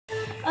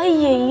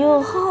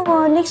Ayyo,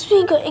 how next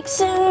week got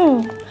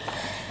exam.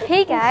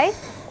 Hey guys,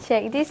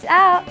 check this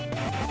out.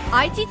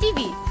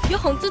 ITTV, your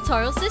home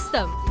tutorial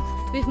system.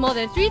 With more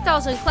than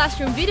 3,000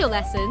 classroom video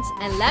lessons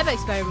and lab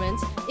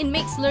experiments, it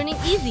makes learning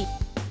easy.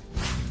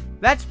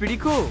 That's pretty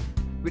cool.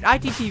 With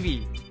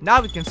ITTV,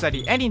 now we can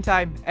study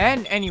anytime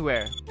and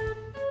anywhere.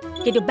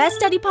 Get your best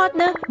study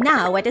partner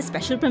now at a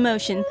special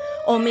promotion.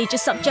 All major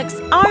subjects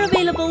are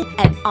available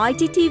at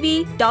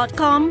ittv.com.my.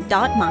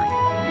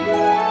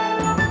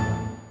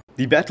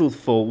 The battle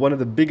for one of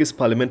the biggest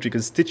parliamentary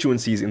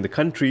constituencies in the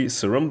country,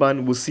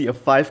 Seremban, will see a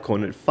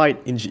five-cornered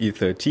fight in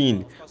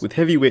GE13, with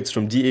heavyweights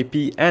from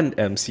DAP and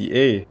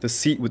MCA. The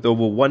seat with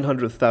over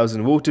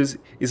 100,000 voters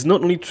is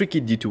not only tricky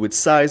due to its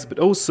size, but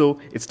also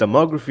its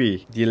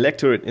demography. The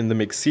electorate in the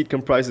mixed seat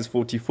comprises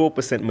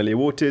 44% Malay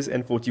voters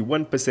and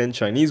 41%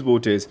 Chinese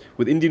voters,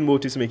 with Indian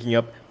voters making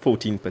up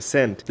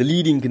 14%. The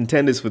leading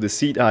contenders for the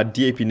seat are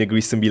DAP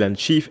Negeri Sembilan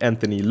Chief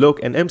Anthony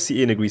Loke and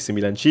MCA Negeri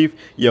Sembilan Chief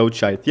Yeow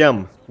Chai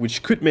Thiam,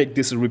 which could make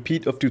this a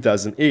repeat of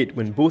 2008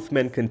 when both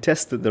men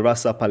contested the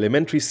Rasa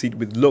parliamentary seat,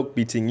 with Loke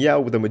beating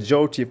Yeow with a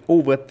majority of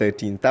over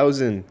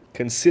 13,000.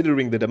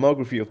 Considering the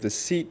demography of the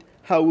seat,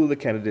 how will the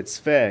candidates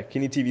fare?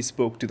 Kini TV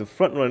spoke to the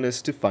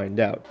frontrunners to find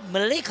out.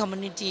 Malay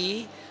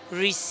community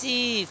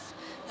receive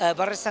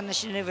Barisan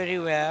Nasional very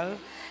well,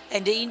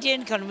 and the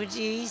Indian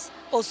communities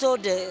also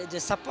the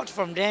support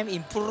from them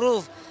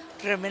improved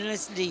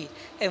tremendously,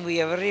 and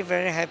we are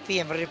very happy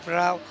and very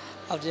proud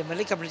of the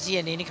Malay community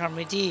and Indian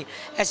community.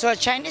 As for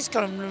Chinese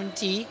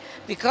community,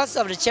 because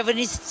of the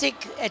chauvinistic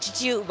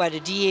attitude by the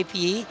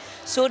DAP,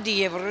 so they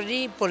have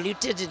already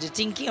polluted the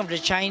thinking of the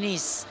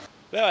Chinese.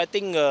 Well, I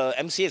think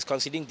MCA is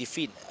conceding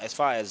defeat as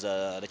far as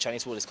the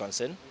Chinese vote is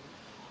concerned.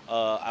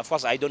 Of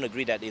course, I don't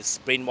agree that it's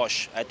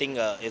brainwash. I think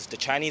it's the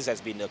Chinese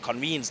has been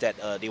convinced that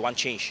they want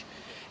change.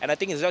 And I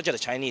think it's not just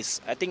the Chinese.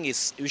 I think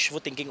it's wishful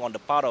thinking on the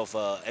part of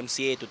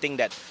MCA to think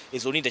that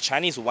it's only the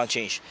Chinese who want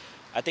change.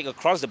 I think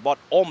across the board,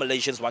 all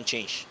Malaysians want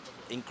change,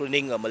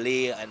 including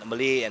Malay and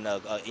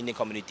Indian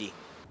community.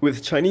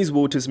 With Chinese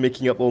voters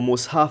making up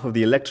almost half of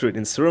the electorate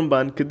in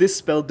Seremban, could this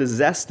spell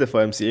disaster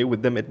for MCA,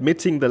 with them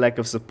admitting the lack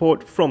of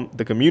support from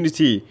the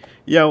community?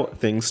 Yeow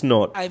thinks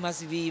not. I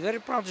must be very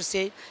proud to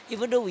say,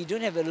 even though we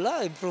don't have a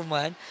lot of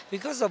improvement,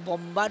 because of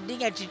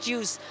bombarding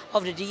attitudes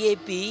of the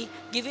DAP,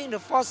 giving the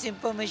false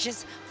information,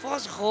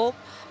 false hope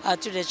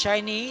to the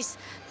Chinese,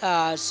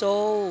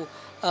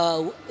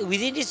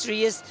 within these 3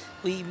 years,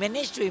 we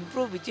managed to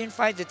improve between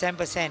 5 to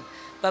 10%.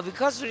 But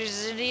because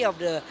recently of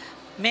the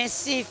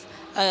massive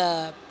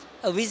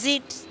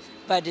visit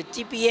by the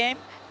TPM,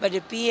 by the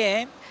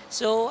PM,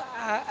 so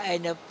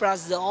and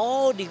plus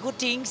all the good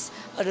things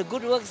or the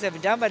good works that have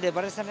been done by the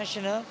Barisan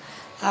Nasional,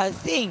 I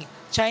think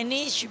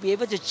Chinese should be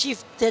able to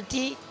achieve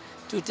 30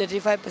 to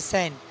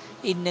 35%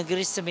 in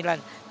Negeri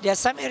Sembilan. There are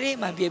some areas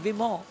might be a bit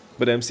more.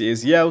 But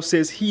MCA's Yeow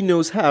says he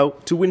knows how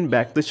to win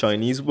back the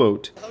Chinese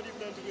vote. How do you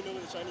plan to win over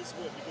the Chinese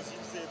vote? Because you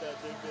say that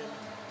they've been...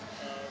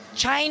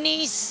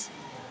 Chinese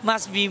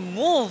must be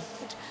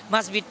moved,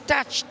 must be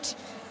touched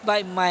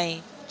by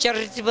my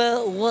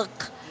charitable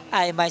work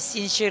and my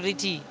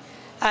sincerity.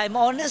 I'm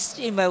honest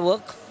in my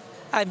work.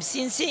 I'm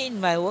sincere in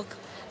my work.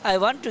 I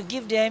want to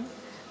give them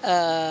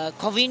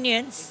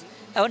convenience.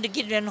 I want to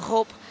give them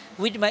hope.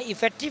 With my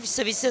effective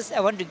services, I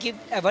want to give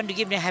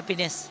them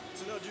happiness.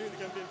 So now during the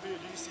campaign period,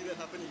 do you see that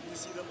happening? Do you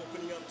see them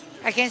opening up to you?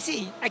 I can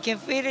see, I can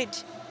feel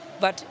it.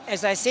 But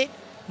as I said,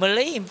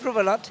 Malay improve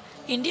a lot,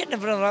 Indian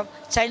improve a lot,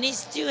 Chinese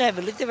still have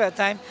a little bit of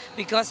time,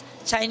 because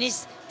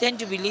Chinese tend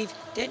to be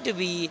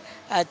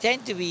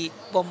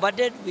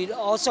bombarded with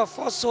all sorts of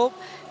false hope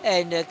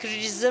and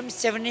criticism,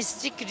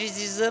 chauvinistic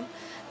criticism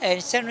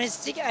and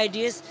chauvinistic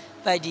ideas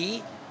by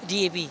the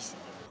DAPs.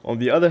 On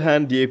the other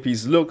hand,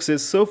 DAP's Loke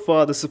says so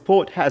far the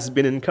support has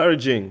been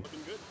encouraging.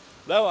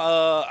 Well,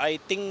 I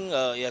think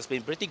it has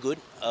been pretty good,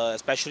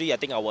 especially I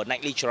think our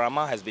nightly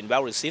ceramah has been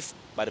well received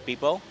by the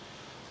people.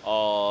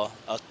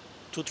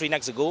 2-3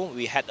 nights ago,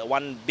 we had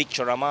one big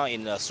ceramah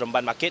in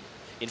Seremban Market,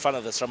 in front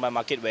of the Seremban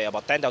Market, where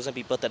about 10,000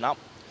 people turn up.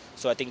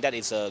 So I think that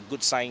is a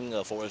good sign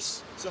for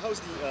us. So how's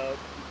the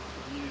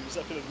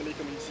reception of the Malay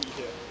community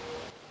here?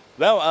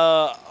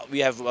 Well, we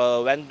have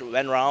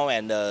went around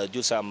and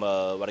do some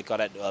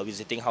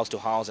visiting house to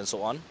house and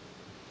so on.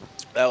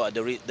 Well,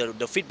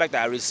 the feedback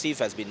that I received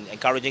has been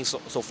encouraging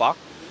so far.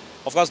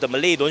 Of course, the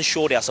Malay don't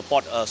show their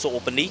support so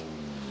openly,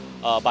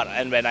 but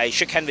when I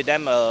shake hands with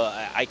them,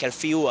 I can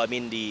feel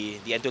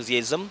the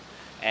enthusiasm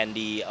and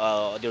the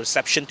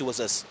reception towards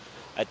us.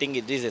 I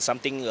think this is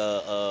something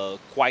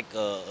quite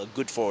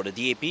good for the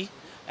DAP.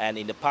 And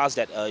in the past,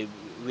 that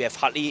we have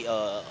hardly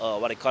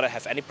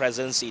have any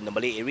presence in the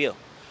Malay area.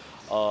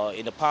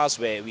 In the past,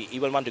 where we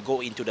even want to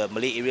go into the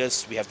Malay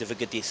areas, we have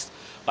difficulties.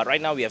 But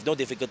right now, we have no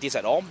difficulties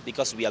at all,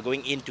 because we are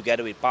going in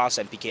together with PAS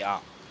and PKR.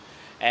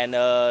 And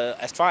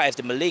as far as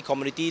the Malay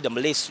community, the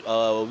Malay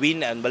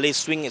win and Malay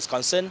swing is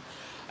concerned,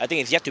 I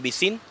think it's yet to be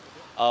seen.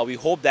 We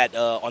hope that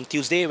on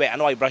Tuesday, where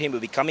Anwar Ibrahim will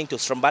be coming to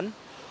Seremban,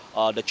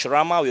 the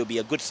ceramah will be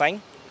a good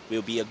sign,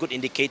 will be a good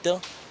indicator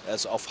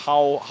as of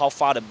how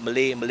far the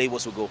Malay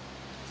votes will go.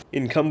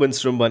 Incumbent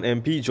Seremban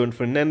MP John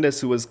Fernandez,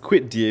 who has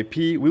quit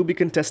DAP, will be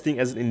contesting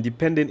as an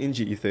independent in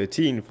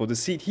GE13 for the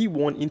seat he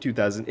won in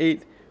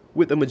 2008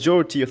 with a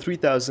majority of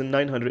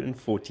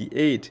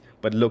 3,948.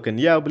 But Loke and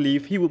Yeow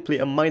believe he will play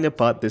a minor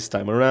part this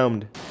time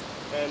around.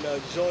 And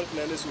John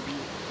Fernandez will be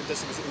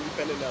contesting as an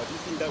independent now. Do you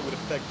think that would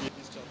affect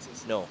DAP's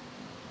chances? No.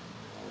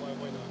 Why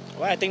not?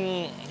 Well, I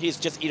think he's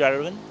just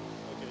irrelevant.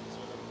 Okay, so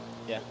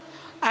Yeah.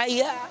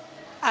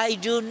 I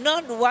do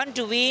not want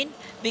to win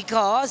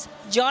because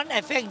John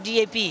affect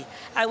DAP.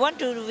 I want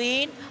to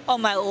win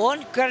on my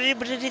own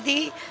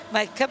credibility,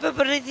 my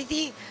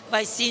capability,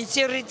 my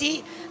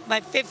sincerity,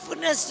 my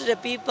faithfulness to the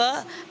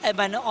people, and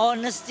my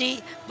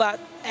honesty,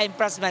 and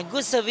plus my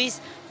good service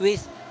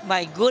with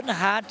my good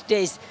heart.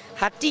 There is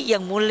hati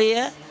yang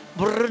mulia,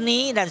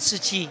 murni dan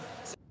suci.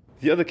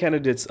 The other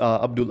candidates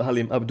are Abdul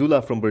Halim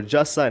Abdullah from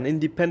Berjasa and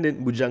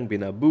independent Bujang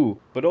bin Abu.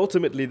 But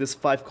ultimately, this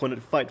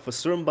five-cornered fight for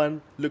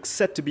Seremban looks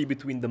set to be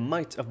between the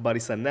might of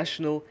Barisan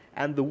Nasional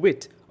and the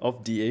wit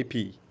of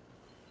DAP.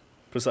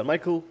 Prasad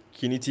Michael,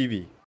 Kini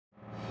TV.